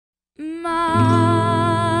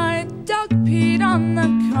My dog peed on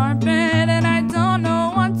the carpet and I don't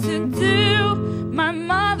know what to do. My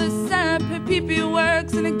mother said PetPeePee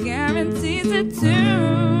works and it guarantees it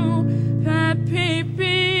too.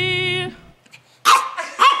 PetPeePee.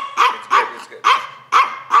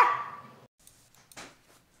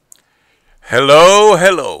 Hello,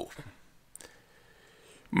 hello.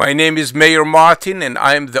 My name is Mayor Martin and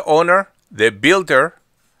I am the owner, the builder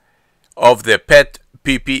of the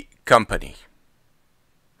PetPeePee company.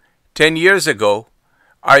 10 years ago,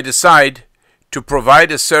 I decided to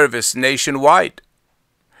provide a service nationwide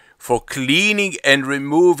for cleaning and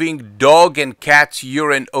removing dog and cat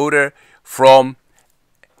urine odor from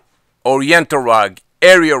Oriental rug,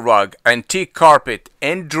 area rug, antique carpet,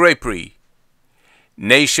 and drapery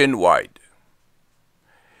nationwide.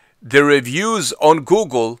 The reviews on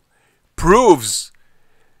Google proves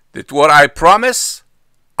that what I promise,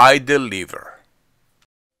 I deliver.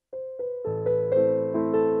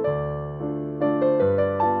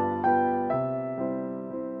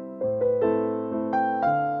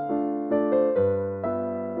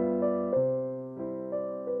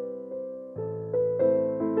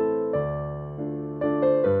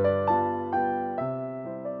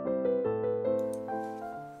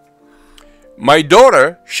 My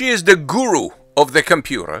daughter, she is the guru of the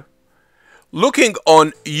computer, looking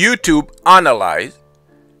on YouTube Analyze,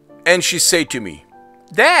 and she say to me,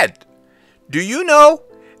 "Dad, do you know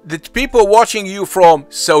that people watching you from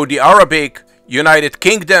Saudi Arabic, United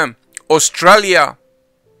Kingdom, Australia?"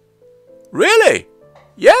 "Really?"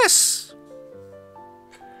 "Yes."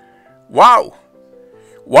 "Wow.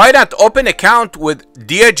 Why not open an account with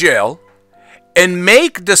DHL and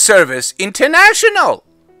make the service international?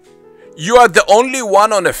 You are the only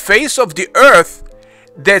one on the face of the earth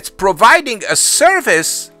that's providing a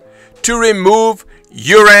service to remove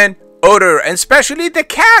urine odor, and especially the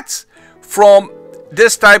cats, from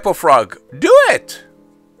this type of rug. Do it."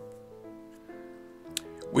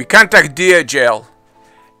 We contact DHL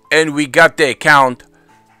and we got the account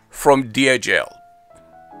from DHL.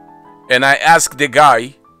 And I asked the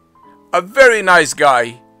guy, a very nice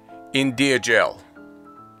guy in DHL,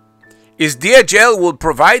 is DHL will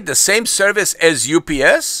provide the same service as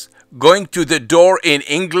UPS, going to the door in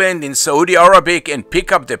England, in Saudi Arabic, and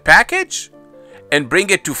pick up the package and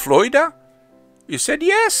bring it to Florida? He said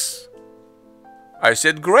yes. I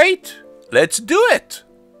said, great, let's do it.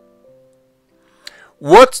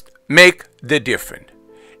 What make the difference?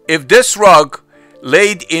 If this rug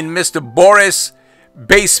laid in Mr. Boris'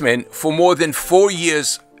 basement for more than 4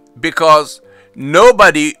 years because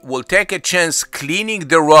nobody will take a chance cleaning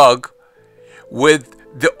the rug with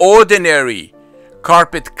the ordinary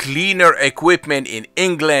carpet cleaner equipment in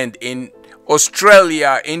England, in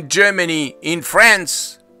Australia, in Germany, in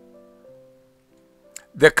France,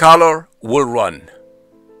 the color will run.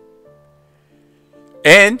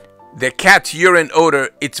 And the cat urine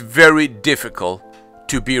odor, it's very difficult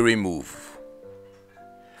to be removed.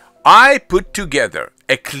 I put together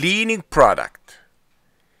a cleaning product,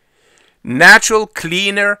 natural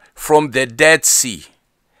cleaner from the Dead Sea,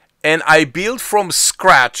 and I built from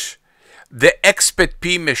scratch the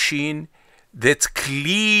XpetPee machine that's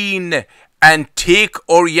clean antique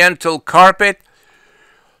Oriental carpet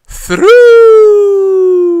through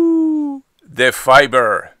the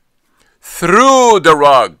fiber, through the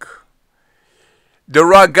rug. The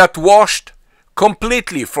rug got washed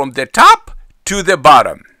completely from the top to the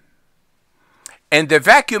bottom. And the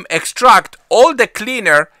vacuum extract all the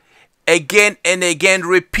cleaner again and again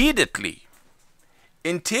repeatedly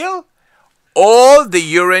until all the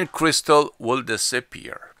urine crystal will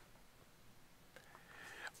disappear.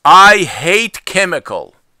 I hate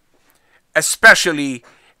chemical, especially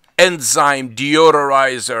enzyme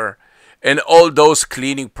deodorizer and all those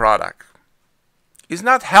cleaning products. It's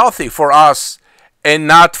not healthy for us and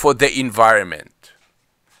not for the environment.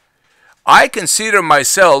 I consider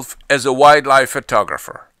myself as a wildlife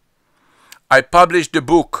photographer. I published the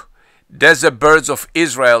book Desert Birds of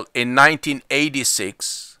Israel in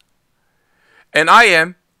 1986, and I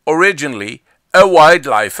am originally a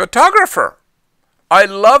wildlife photographer. I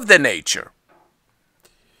love the nature.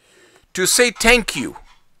 To say thank you,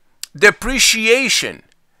 the appreciation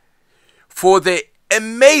for the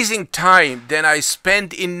amazing time that I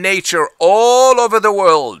spent in nature all over the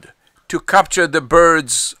world to capture the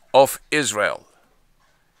birds of Israel.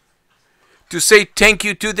 To say thank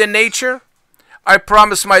you to the nature, I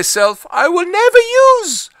promise myself I will never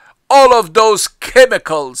use all of those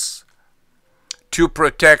chemicals to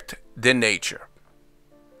protect the nature.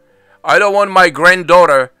 I don't want my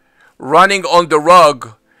granddaughter running on the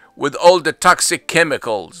rug with all the toxic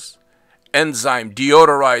chemicals enzyme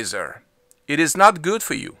deodorizer. It is not good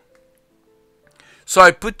for you. So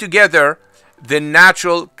I put together the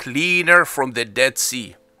natural cleaner from the Dead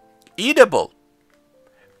Sea. Eatable.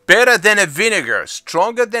 Better than a vinegar,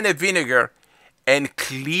 stronger than a vinegar, and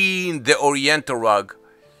clean the Oriental rug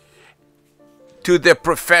to the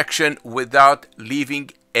perfection without leaving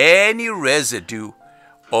any residue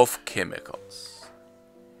of chemicals.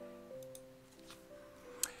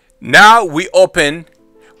 Now we open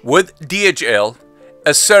with DHL,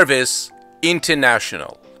 a service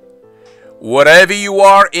international. Wherever you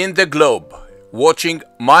are in the globe watching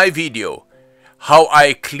my video, how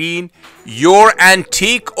I clean your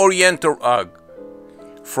antique Oriental rug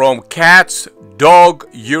from cat's dog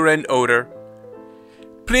urine odor,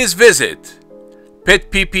 please visit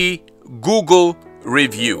PetPeePee Google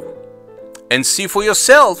review and see for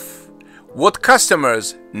yourself what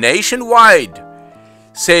customers nationwide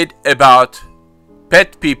said about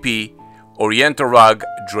PetPeePee Oriental rug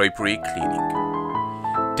drapery cleaning.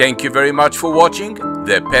 Thank you very much for watching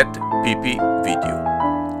the PetPeePee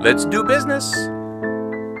video. Let's do business.